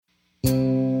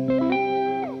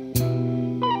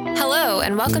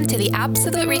and welcome to the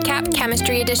APsolute RecAP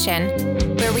Chemistry Edition,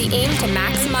 where we aim to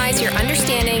maximize your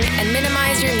understanding and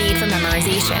minimize your need for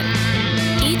memorization.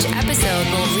 Each episode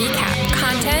will recap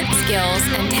content, skills,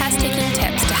 and test-taking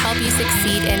tips to help you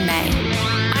succeed in May.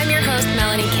 I'm your host,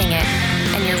 Melanie Kingett,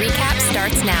 and your recap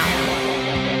starts now.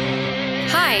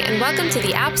 Hi, and welcome to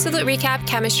the APsolute RecAP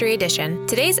Chemistry Edition.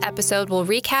 Today's episode will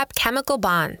recap chemical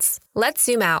bonds. Let's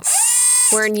zoom out.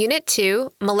 We're in Unit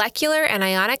 2, Molecular and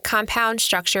Ionic Compound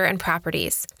Structure and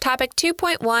Properties, Topic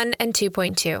 2.1 and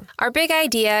 2.2. Our big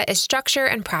idea is structure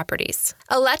and properties.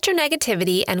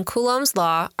 Electronegativity and Coulomb's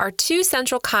law are two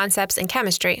central concepts in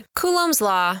chemistry. Coulomb's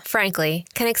law, frankly,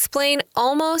 can explain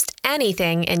almost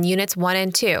anything in Units 1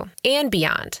 and 2, and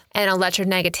beyond. And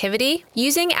electronegativity,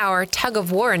 using our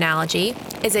tug-of-war analogy,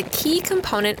 is a key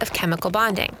component of chemical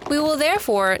bonding. We will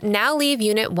therefore now leave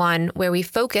Unit 1, where we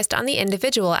focused on the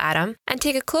individual atom, and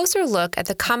take a closer look at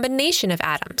the combination of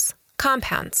atoms,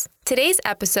 compounds. Today's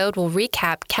episode will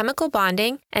recap chemical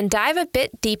bonding and dive a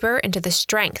bit deeper into the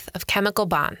strength of chemical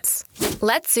bonds.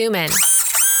 Let's zoom in.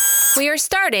 We are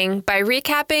starting by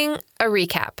recapping a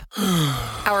recap,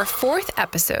 our fourth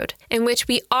episode, in which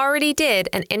we already did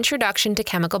an introduction to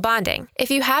chemical bonding. If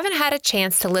you haven't had a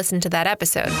chance to listen to that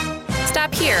episode,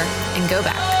 stop here and go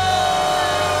back.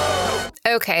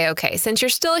 Okay, since you're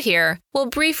still here, we'll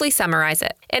briefly summarize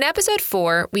it. In episode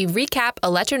 4, we recap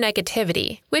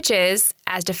electronegativity, which is,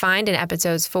 as defined in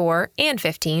episodes 4 and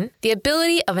 15, the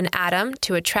ability of an atom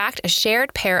to attract a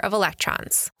shared pair of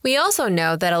electrons. We also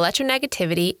know that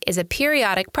electronegativity is a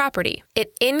periodic property.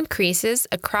 It increases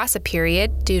across a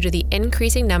period due to the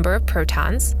increasing number of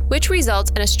protons, which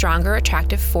results in a stronger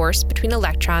attractive force between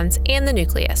electrons and the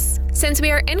nucleus. Since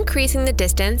we are increasing the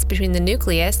distance between the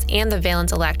nucleus and the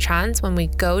valence electrons when we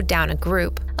go down a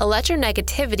group,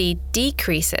 electronegativity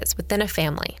decreases within a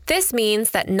family. This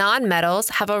means that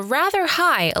nonmetals have a rather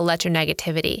high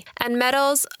electronegativity, and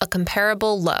metals a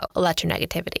comparable low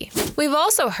electronegativity. We've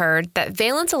also heard that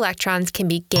valence electrons can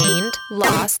be gained,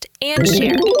 lost, and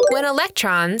shared. When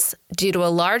electrons, due to a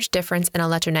large difference in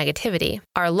electronegativity,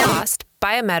 are lost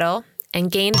by a metal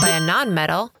and gained by a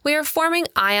nonmetal, we are forming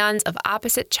ions of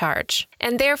opposite charge,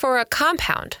 and therefore a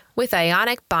compound with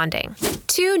ionic bonding.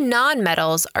 Two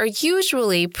nonmetals are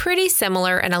usually pretty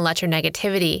similar in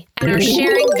electronegativity and are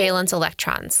sharing valence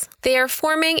electrons. They are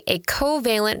forming a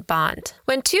covalent bond.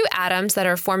 When two atoms that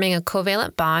are forming a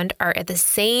covalent bond are at the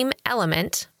same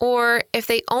element, or if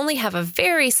they only have a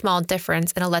very small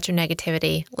difference in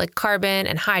electronegativity, like carbon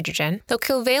and hydrogen, the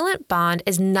covalent bond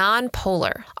is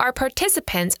nonpolar. Our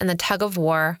participants in the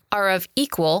tug-of-war are of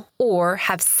equal or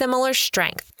have similar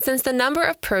strength, since the number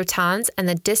of protons and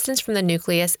the distance from the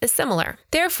nucleus is similar.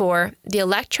 Therefore, the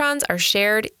electrons are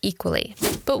shared equally.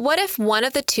 But what if one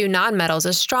of the two nonmetals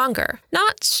is stronger?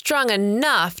 Not strong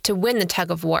enough to win the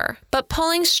tug-of-war, but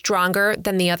pulling stronger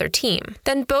than the other team.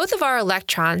 Then both of our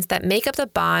electrons that make up the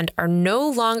bond are no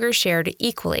longer shared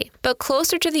equally, but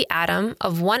closer to the atom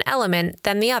of one element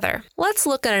than the other. Let's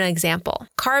look at an example.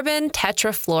 Carbon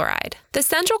tetrafluoride. The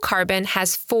central carbon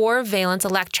has 4 valence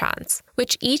electrons,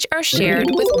 which each are shared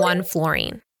with one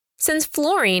fluorine. Since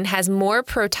fluorine has more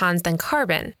protons than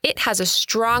carbon, it has a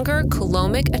stronger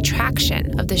coulombic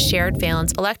attraction of the shared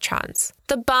valence electrons.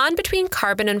 The bond between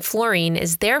carbon and fluorine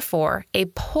is therefore a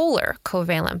polar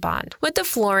covalent bond, with the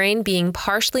fluorine being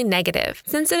partially negative,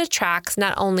 since it attracts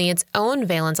not only its own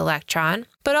valence electron,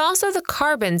 but also the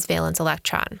carbon's valence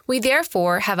electron. We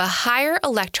therefore have a higher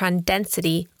electron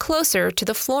density closer to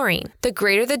the fluorine. The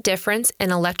greater the difference in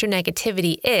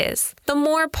electronegativity is, the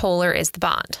more polar is the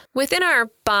bond. Within our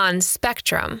bond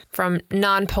spectrum, from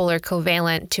nonpolar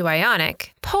covalent to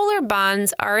ionic, polar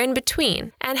bonds are in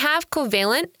between and have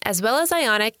covalent as well as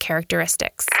ionic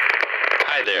characteristics.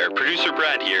 Hi there, producer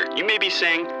Brad here. You may be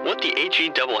saying, what the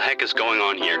double heck is going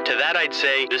on here? To that I'd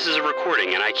say, this is a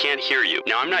recording and I can't hear you.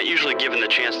 Now I'm not usually given the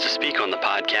chance to speak on the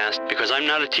podcast because I'm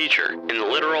not a teacher, in the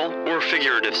literal or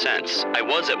figurative sense. I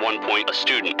was at one point a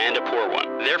student and a poor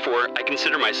one. Therefore, I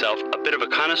consider myself a bit of a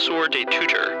connoisseur de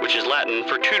tutor, which is Latin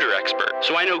for tutor expert.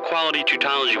 So I know quality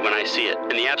tautology when I see it,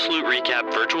 and the APsolute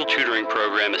RecAP virtual tutoring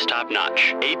program is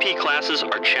top-notch. AP classes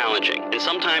are challenging, and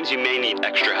sometimes you may need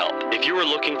extra help. If you are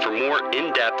looking for more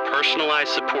in-depth,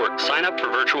 personalized support, sign up for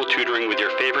virtual tutoring with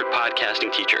your favorite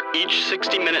podcasting teacher. Each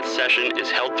 60-minute session is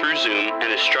held through Zoom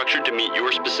and is structured to meet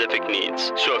your specific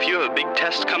needs. So if you have a big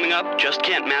test coming up, just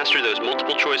can't master those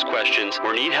multiple choice questions,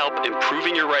 or need help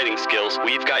improving your writing skills,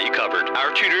 we've got you covered.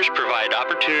 Our tutors provide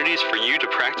opportunities for you to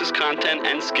practice content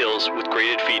and skills with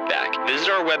graded feedback.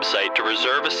 Visit our website to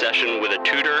reserve a session with a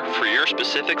tutor for your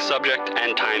specific subject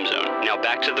and time zone. Now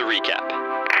back to the recap.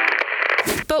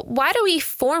 But why do we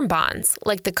form bonds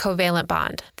like the covalent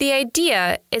bond? The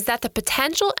idea is that the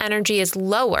potential energy is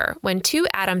lower when two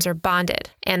atoms are bonded,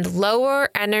 and lower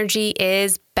energy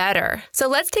is better. So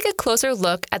let's take a closer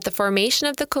look at the formation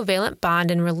of the covalent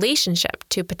bond in relationship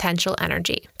to potential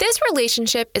energy. This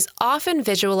relationship is often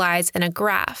visualized in a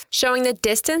graph, showing the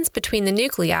distance between the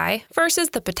nuclei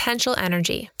versus the potential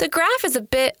energy. The graph is a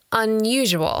bit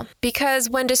unusual because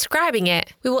when describing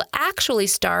it, we will actually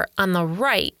start on the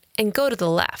right and go to the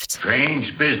left.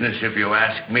 Strange business, if you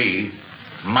ask me.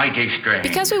 Mighty strange.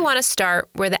 Because we want to start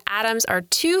where the atoms are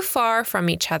too far from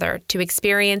each other to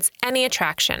experience any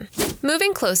attraction.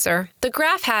 Moving closer, the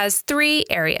graph has three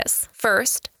areas.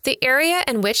 First, the area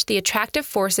in which the attractive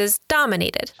forces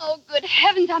dominated. Oh, good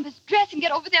heavens, I must dress and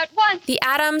get over there at once. The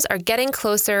atoms are getting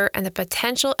closer and the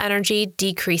potential energy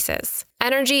decreases.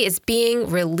 Energy is being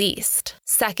released.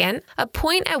 Second, a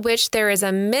point at which there is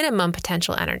a minimum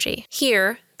potential energy.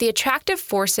 Here, the attractive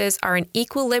forces are in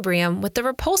equilibrium with the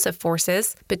repulsive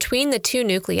forces between the two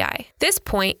nuclei. This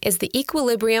point is the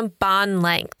equilibrium bond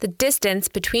length, the distance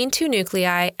between two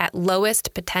nuclei at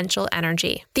lowest potential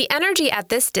energy. The energy at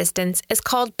this distance is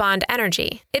called bond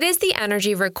energy. It is the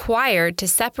energy required to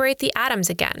separate the atoms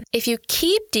again. If you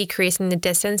keep decreasing the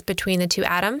distance between the two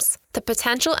atoms, the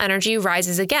potential energy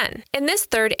rises again. In this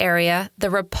third area, the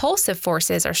repulsive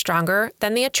forces are stronger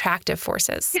than the attractive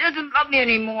forces. He doesn't love me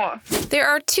anymore. There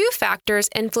are two factors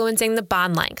influencing the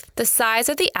bond length, the size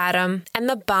of the atom and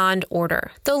the bond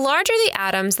order. The larger the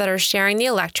atoms that are sharing the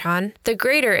electron, the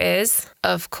greater is,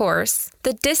 of course,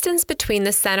 the distance between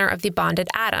the center of the bonded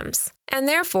atoms. And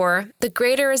therefore, the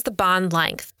greater is the bond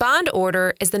length. Bond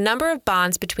order is the number of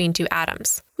bonds between two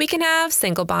atoms. We can have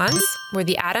single bonds, where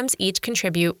the atoms each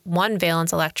contribute one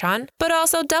valence electron, but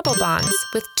also double bonds,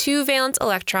 with two valence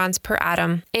electrons per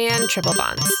atom, and triple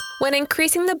bonds. When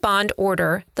increasing the bond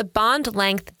order, the bond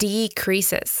length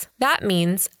decreases. That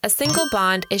means a single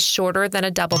bond is shorter than a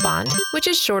double bond, which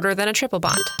is shorter than a triple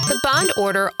bond. The bond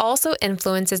order also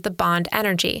influences the bond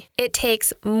energy. It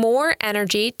takes more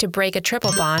energy to break a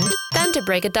triple bond than to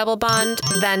break a double bond,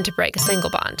 than to break a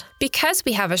single bond, because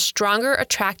we have a stronger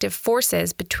attractive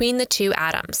forces between the two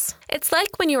atoms. It's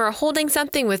like when you are holding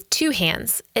something with two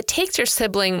hands. It takes your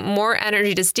sibling more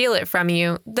energy to steal it from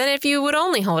you than if you would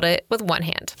only hold it with one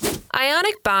hand.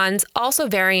 Ionic bonds also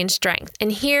vary in strength,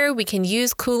 and here we can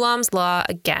use Coulomb's law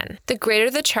again. The greater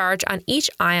the charge on each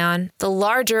ion, the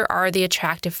larger are the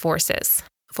attractive forces.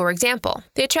 For example,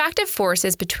 the attractive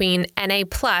forces between Na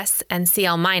plus and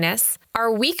Cl minus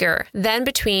are weaker than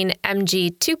between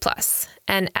Mg2 plus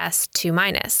and S2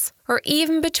 minus, or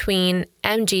even between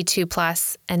Mg2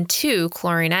 plus and two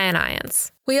chlorine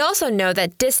anions. We also know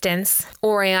that distance,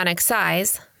 or ionic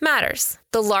size, matters.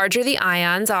 The larger the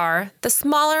ions are, the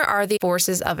smaller are the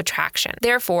forces of attraction.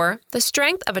 Therefore, the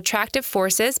strength of attractive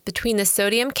forces between the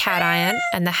sodium cation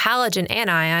and the halogen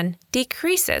anion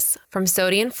decreases from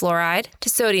sodium fluoride to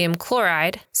sodium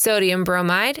chloride, sodium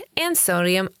bromide, and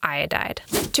sodium iodide.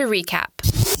 To recap.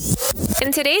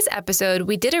 In today's episode,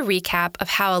 we did a recap of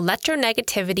how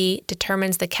electronegativity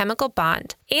determines the chemical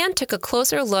bond and took a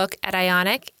closer look at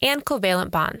ionic and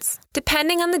covalent bonds.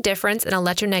 Depending on the difference in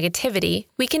electronegativity,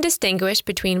 we can distinguish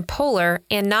between polar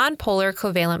and nonpolar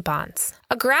covalent bonds.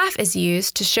 A graph is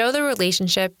used to show the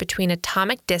relationship between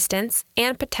atomic distance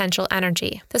and potential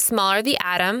energy. The smaller the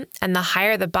atom and the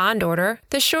higher the bond order,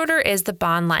 the shorter is the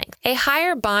bond length. A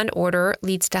higher bond order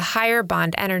leads to higher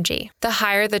bond energy. The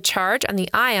higher the charge on the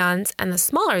ions and the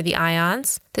smaller the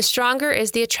ions, the stronger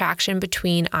is the attraction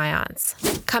between ions.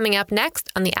 Coming up next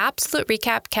on the APsolute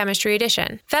RecAP Chemistry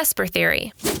Edition, Vesper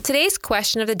Theory. Today's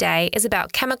question of the day is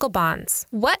about chemical bonds.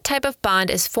 What type of bond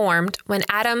is formed when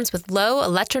atoms with low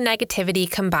electronegativity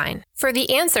combine? For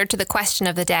the answer to the question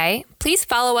of the day, please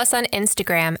follow us on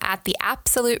Instagram at the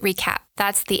APsolute RecAP.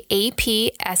 That's the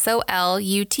APsolute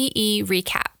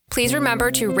RecAP. Please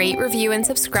remember to rate, review, and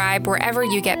subscribe wherever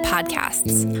you get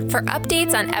podcasts. For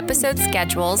updates on episode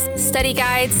schedules, study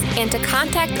guides, and to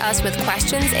contact us with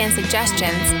questions and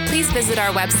suggestions, please visit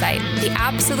our website,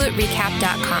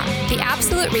 theabsoluterecap.com. The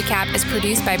APsolute RecAP is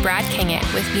produced by Brad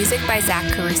Kingett with music by Zach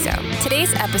Caruso.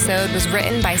 Today's episode was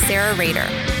written by Sarah Rader.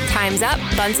 Time's up,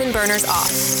 Bunsen burners off.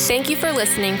 Thank you for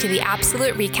listening to the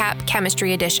APsolute RecAP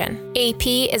Chemistry Edition. AP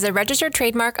is a registered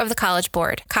trademark of the College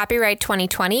Board. Copyright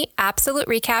 2020, APsolute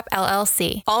RecAP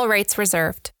LLC. All rights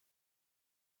reserved.